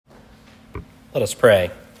Let us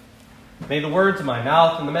pray. May the words of my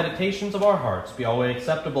mouth and the meditations of our hearts be always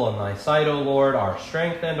acceptable in thy sight, O Lord, our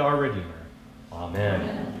strength and our Redeemer.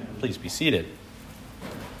 Amen. Please be seated.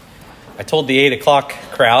 I told the 8 o'clock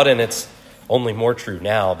crowd, and it's only more true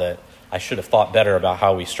now, that I should have thought better about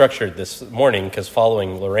how we structured this morning, because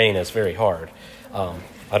following Lorraine is very hard.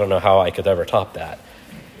 I don't know how I could ever top that.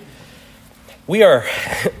 We are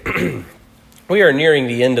nearing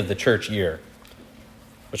the end of the church year,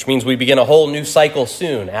 which means we begin a whole new cycle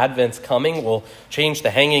soon. Advent's coming. We'll change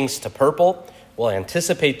the hangings to purple. We'll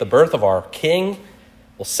anticipate the birth of our King.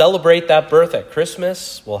 We'll celebrate that birth at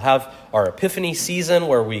Christmas. We'll have our Epiphany season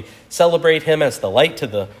where we celebrate him as the light to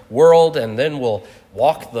the world, and then we'll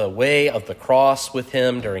walk the way of the cross with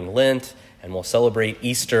him during Lent, and we'll celebrate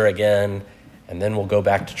Easter again, and then we'll go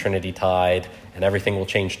back to Trinity Tide, and everything will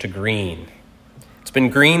change to green. It's been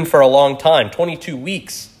green for a long time, 22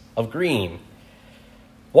 weeks of green.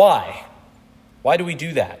 Why? Why do we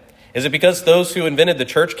do that? Is it because those who invented the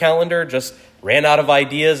church calendar just ran out of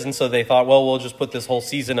ideas and so they thought, well, we'll just put this whole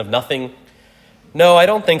season of nothing? No, I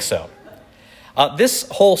don't think so. This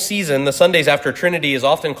whole season, the Sundays after Trinity, is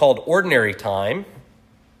often called ordinary time,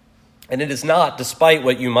 and it is not, despite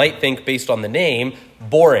what you might think based on the name,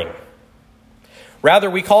 boring. Rather,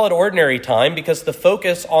 we call it ordinary time because the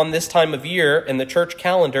focus on this time of year in the church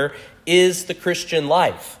calendar is the Christian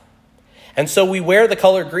life. And so we wear the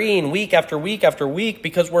color green week after week after week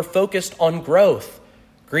because we're focused on growth.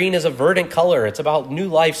 Green is a verdant color. It's about new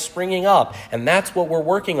life springing up. And that's what we're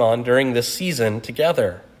working on during this season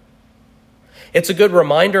together. It's a good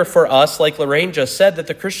reminder for us, like Lorraine just said, that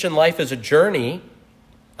the Christian life is a journey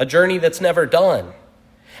that's never done.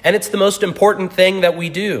 And it's the most important thing that we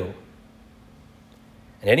do.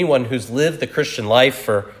 And anyone who's lived the Christian life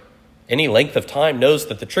for any length of time knows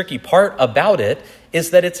that the tricky part about it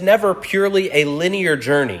is that it's never purely a linear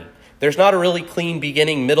journey. There's not a really clean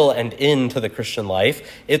beginning, middle, and end to the Christian life.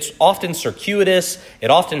 It's often circuitous.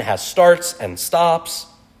 It often has starts and stops.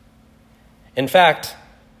 In fact,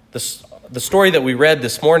 the story that we read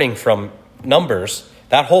this morning from Numbers,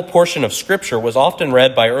 that whole portion of Scripture was often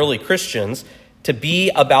read by early Christians to be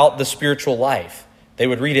about the spiritual life. They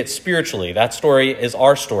would read it spiritually. That story is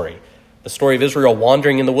our story. The story of Israel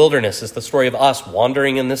wandering in the wilderness is the story of us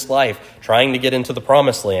wandering in this life, trying to get into the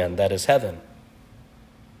promised land that is heaven.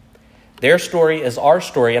 Their story is our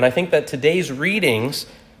story, and I think that today's readings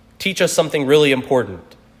teach us something really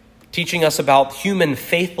important, teaching us about human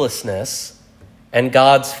faithlessness and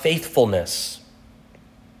God's faithfulness.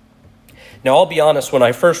 Now, I'll be honest, when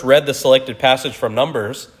I first read the selected passage from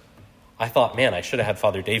Numbers, I thought, man, I should have had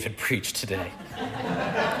Father David preach today.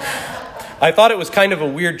 I thought it was kind of a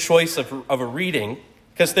weird choice of a reading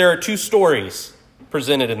because there are two stories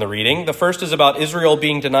presented in the reading. The first is about Israel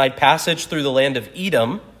being denied passage through the land of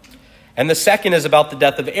Edom, and the second is about the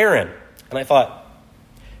death of Aaron. And I thought,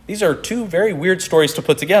 these are two very weird stories to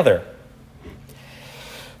put together.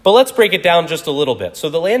 But let's break it down just a little bit. So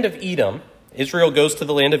the land of Edom, Israel goes to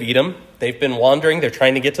the land of Edom. They've been wandering. They're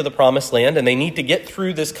trying to get to the promised land, and they need to get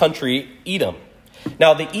through this country, Edom.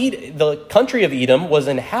 Now, the country of Edom was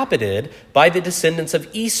inhabited by the descendants of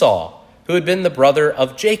Esau, who had been the brother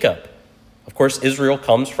of Jacob. Of course, Israel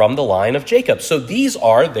comes from the line of Jacob. So these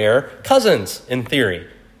are their cousins, in theory.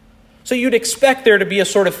 So you'd expect there to be a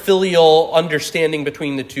sort of filial understanding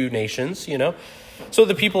between the two nations, you know. So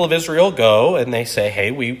the people of Israel go and they say,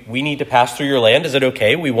 hey, we need to pass through your land. Is it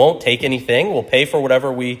okay? We won't take anything. We'll pay for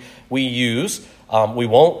whatever we use. We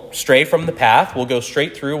won't stray from the path. We'll go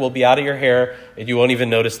straight through. We'll be out of your hair, and you won't even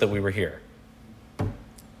notice that we were here.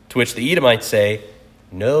 To which the Edomites say,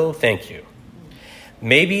 no, thank you.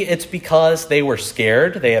 Maybe it's because they were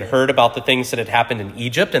scared. They had heard about the things that had happened in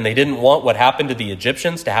Egypt, and they didn't want what happened to the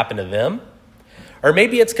Egyptians to happen to them. Or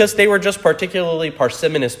maybe it's because they were just particularly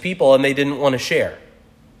parsimonious people, and they didn't want to share.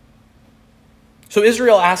 So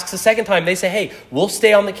Israel asks a second time. They say, hey, we'll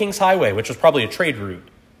stay on the King's Highway, which was probably a trade route.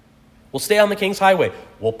 We'll stay on the King's Highway.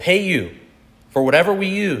 We'll pay you for whatever we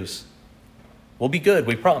use. We'll be good,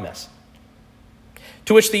 we promise.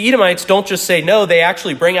 To which the Edomites don't just say no, they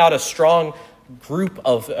actually bring out a strong group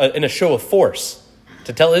in a show of force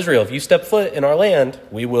to tell Israel, if you step foot in our land,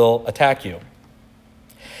 we will attack you.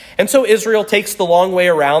 And so Israel takes the long way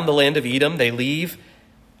around the land of Edom. They leave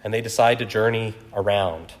and they decide to journey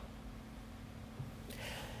around.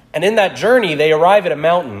 And in that journey, they arrive at a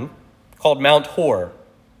mountain called Mount Hor.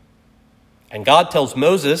 And God tells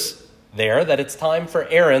Moses there that it's time for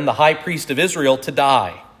Aaron, the high priest of Israel, to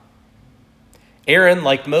die. Aaron,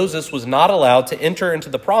 like Moses, was not allowed to enter into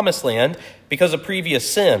the promised land because of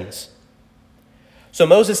previous sins. So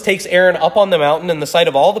Moses takes Aaron up on the mountain in the sight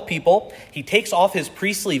of all the people. He takes off his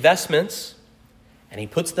priestly vestments. and he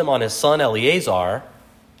puts them on his son Eleazar,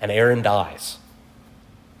 and Aaron dies.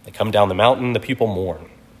 They come down the mountain, the people mourn.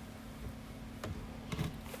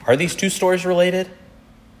 Are these two stories related?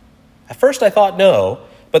 At first I thought no,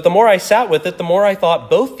 but the more I sat with it, the more I thought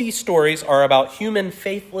both these stories are about human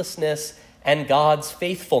faithlessness and God's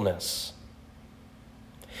faithfulness.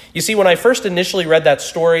 You see, when I first initially read that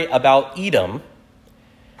story about Edom,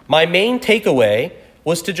 my main takeaway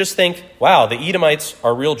was to just think, wow, the Edomites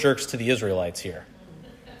are real jerks to the Israelites here.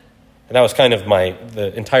 And that was kind of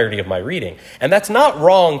the entirety of my reading. And that's not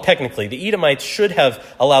wrong technically. The Edomites should have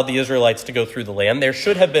allowed the Israelites to go through the land. There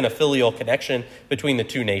should have been a filial connection between the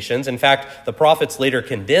two nations. In fact, the prophets later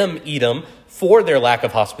condemn Edom for their lack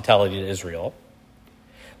of hospitality to Israel.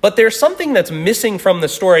 But there's something that's missing from the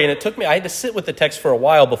story, and I had to sit with the text for a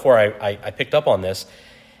while before I picked up on this.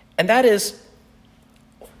 And that is,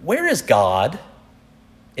 where is God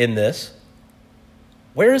in this?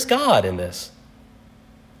 Where is God in this?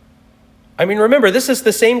 I mean, remember, this is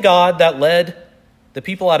the same God that led the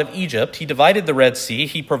people out of Egypt. He divided the Red Sea.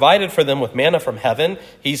 He provided for them with manna from heaven.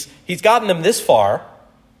 He's gotten them this far.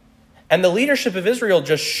 And the leadership of Israel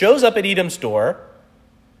just shows up at Edom's door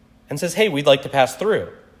and says, hey, we'd like to pass through.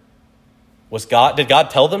 Did God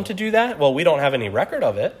tell them to do that? Well, we don't have any record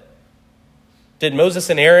of it. Did Moses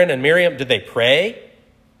and Aaron and Miriam, did they pray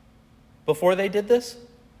before they did this?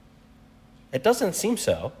 It doesn't seem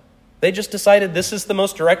so. They just decided this is the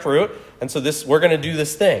most direct route, and so we're going to do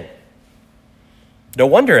this thing. No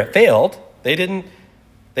wonder it failed. They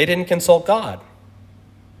didn't consult God.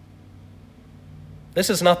 This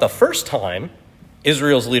is not the first time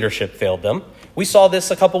Israel's leadership failed them. We saw this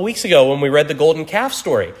a couple weeks ago when we read the golden calf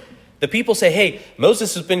story. The people say, hey,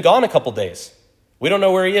 Moses has been gone a couple days. We don't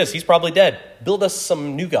know where he is. He's probably dead. Build us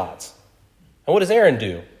some new gods. And what does Aaron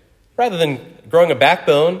do? Rather than growing a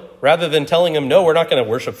backbone, rather than telling them, no, we're not going to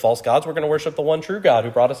worship false gods, we're going to worship the one true God who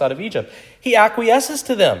brought us out of Egypt, he acquiesces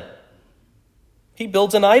to them. He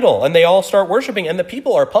builds an idol, and they all start worshiping, and the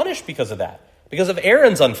people are punished because of that, because of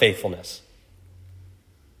Aaron's unfaithfulness.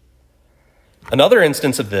 Another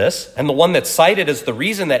instance of this, and the one that's cited as the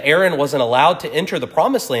reason that Aaron wasn't allowed to enter the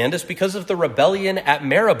promised land, is because of the rebellion at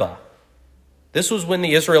Meribah. This was when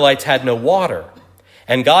the Israelites had no water.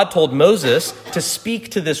 And God told Moses to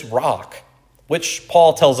speak to this rock, which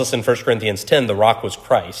Paul tells us in 1 Corinthians 10, the rock was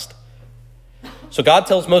Christ. So God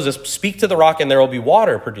tells Moses, speak to the rock and there will be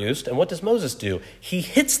water produced. And what does Moses do? He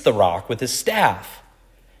hits the rock with his staff.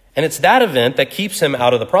 And it's that event that keeps him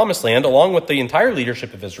out of the promised land, along with the entire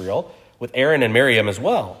leadership of Israel, with Aaron and Miriam as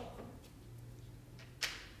well.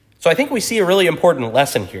 So I think we see a really important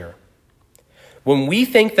lesson here. When we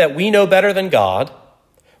think that we know better than God,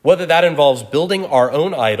 whether that involves building our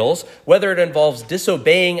own idols, whether it involves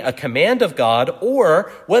disobeying a command of God,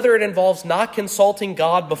 or whether it involves not consulting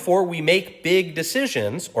God before we make big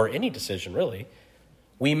decisions, or any decision really,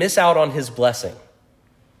 we miss out on his blessing.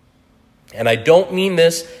 And I don't mean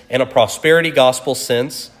this in a prosperity gospel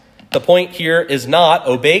sense. The point here is not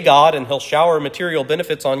obey God and he'll shower material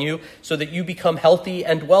benefits on you so that you become healthy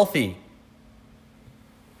and wealthy.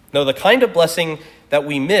 No, the kind of blessing that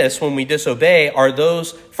we miss when we disobey are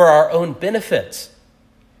those for our own benefits,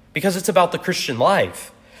 because it's about the Christian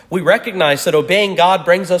life. We recognize that obeying God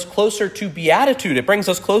brings us closer to beatitude. It brings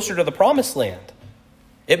us closer to the promised land.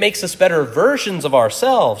 It makes us better versions of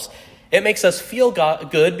ourselves. It makes us feel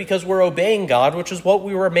good because we're obeying God, which is what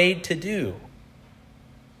we were made to do.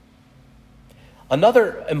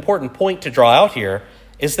 Another important point to draw out here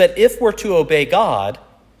is that if we're to obey God,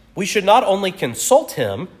 we should not only consult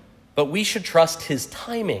him, but we should trust his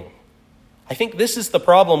timing. I think this is the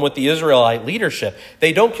problem with the Israelite leadership.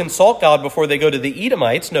 They don't consult God before they go to the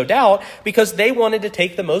Edomites, no doubt, because they wanted to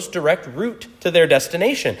take the most direct route to their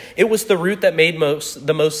destination. It was the route that made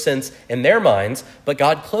the most sense in their minds, but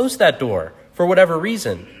God closed that door for whatever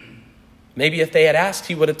reason. Maybe if they had asked,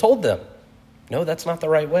 he would have told them, no, that's not the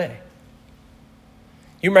right way.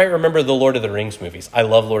 You might remember the Lord of the Rings movies. I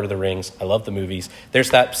love Lord of the Rings. I love the movies.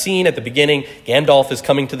 There's that scene at the beginning. Gandalf is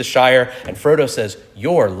coming to the Shire, and Frodo says,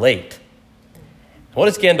 "You're late." What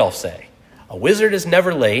does Gandalf say? A wizard is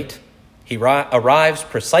never late. He arrives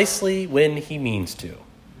precisely when he means to.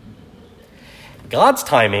 God's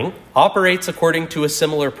timing operates according to a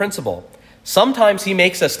similar principle. Sometimes he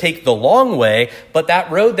makes us take the long way, but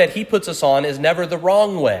that road that he puts us on is never the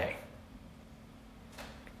wrong way.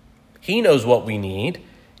 He knows what we need.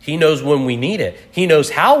 He knows when we need it. He knows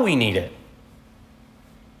how we need it.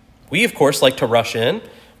 We, of course, like to rush in.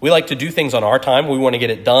 We like to do things on our time. We want to get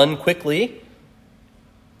it done quickly.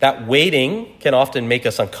 That waiting can often make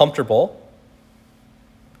us uncomfortable.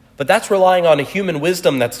 But that's relying on a human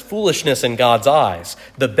wisdom that's foolishness in God's eyes.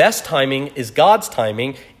 The best timing is God's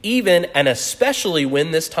timing, even and especially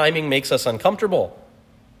when this timing makes us uncomfortable.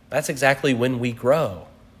 That's exactly when we grow.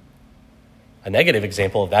 A negative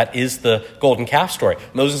example of that is the golden calf story.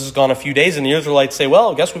 Moses is gone a few days and the Israelites say,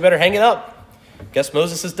 well, I guess we better hang it up. Guess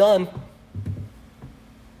Moses is done.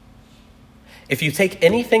 If you take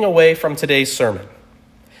anything away from today's sermon,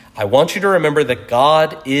 I want you to remember that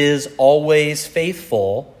God is always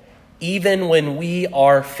faithful, even when we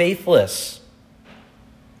are faithless.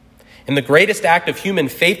 In the greatest act of human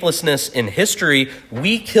faithlessness in history,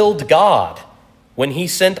 we killed God when he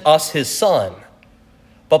sent us his son.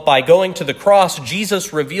 But by going to the cross,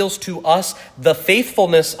 Jesus reveals to us the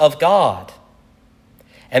faithfulness of God.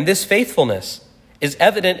 And this faithfulness is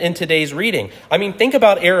evident in today's reading. I mean, think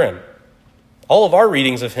about Aaron. All of our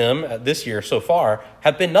readings of him this year so far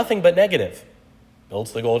have been nothing but negative.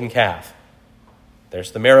 Builds the golden calf.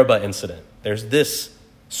 There's the Meribah incident. There's this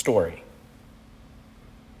story.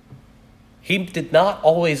 He did not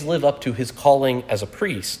always live up to his calling as a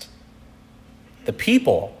priest. The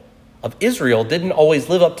people of Israel didn't always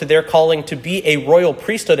live up to their calling to be a royal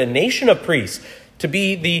priesthood, a nation of priests, to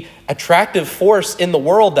be the attractive force in the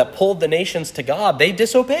world that pulled the nations to God. They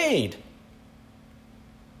disobeyed.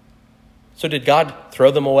 So did God throw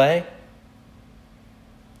them away?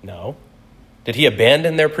 No. Did he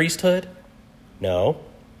abandon their priesthood? No.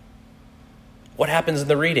 What happens in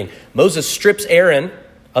the reading? Moses strips Aaron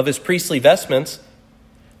of his priestly vestments,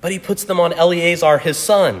 but he puts them on Eleazar, his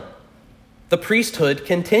son. The priesthood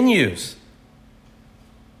continues.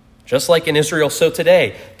 Just like in Israel, so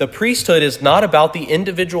today, the priesthood is not about the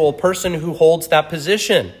individual person who holds that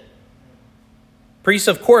position. Priests,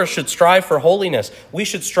 of course, should strive for holiness. We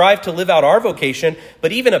should strive to live out our vocation,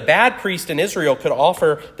 but even a bad priest in Israel could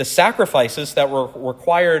offer the sacrifices that were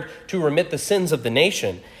required to remit the sins of the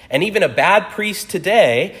nation. And even a bad priest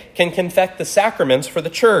today can confect the sacraments for the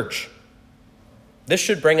church. This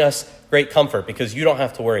should bring us great comfort because you don't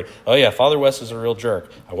have to worry, oh yeah, Father Wes is a real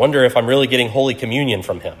jerk. I wonder if I'm really getting Holy Communion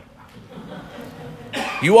from him.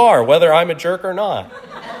 You are, whether I'm a jerk or not.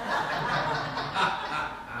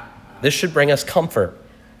 This should bring us comfort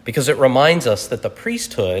because it reminds us that the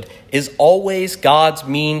priesthood is always God's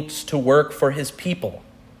means to work for his people.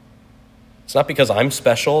 It's not because I'm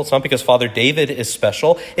special. It's not because Father David is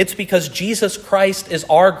special. It's because Jesus Christ is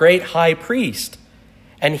our great high priest.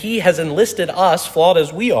 And he has enlisted us, flawed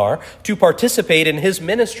as we are, to participate in his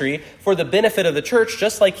ministry for the benefit of the church,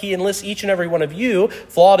 just like he enlists each and every one of you,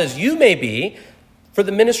 flawed as you may be, for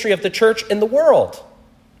the ministry of the church in the world.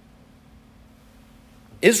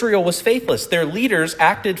 Israel was faithless. Their leaders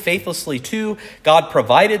acted faithlessly too. God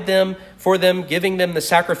provided them for them, giving them the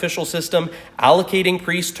sacrificial system, allocating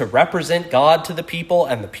priests to represent God to the people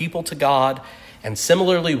and the people to God. And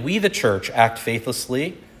similarly, we, the church, act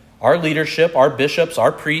faithlessly. Our leadership, our bishops,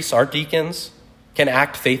 our priests, our deacons can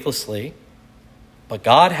act faithlessly. But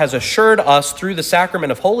God has assured us through the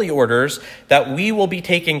sacrament of holy orders that we will be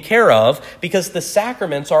taken care of because the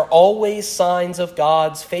sacraments are always signs of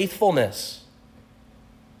God's faithfulness.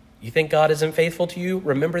 You think God isn't faithful to you?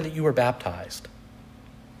 Remember that you were baptized.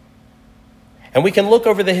 And we can look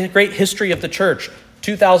over the great history of the church,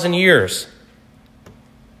 2,000 years.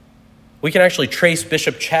 We can actually trace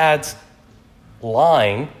Bishop Chad's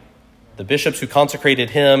line, the bishops who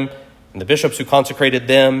consecrated him, and the bishops who consecrated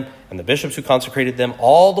them, and the bishops who consecrated them,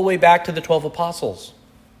 all the way back to the 12 apostles.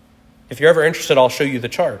 If you're ever interested, I'll show you the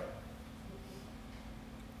chart.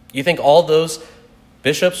 You think all those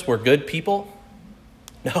bishops were good people?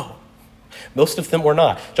 No, most of them were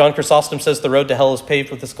not. John Chrysostom says the road to hell is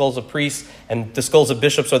paved with the skulls of priests, and the skulls of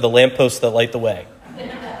bishops are the lampposts that light the way.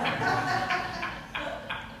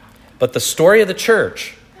 But the story of the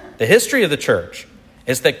church, the history of the church,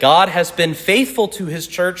 is that God has been faithful to his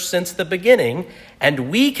church since the beginning,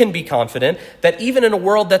 and we can be confident that even in a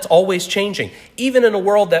world that's always changing, even in a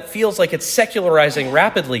world that feels like it's secularizing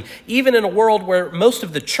rapidly, even in a world where most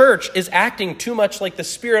of the church is acting too much like the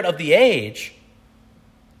spirit of the age,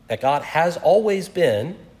 that God has always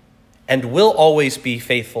been and will always be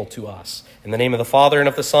faithful to us. In the name of the Father, and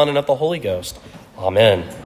of the Son, and of the Holy Ghost. Amen.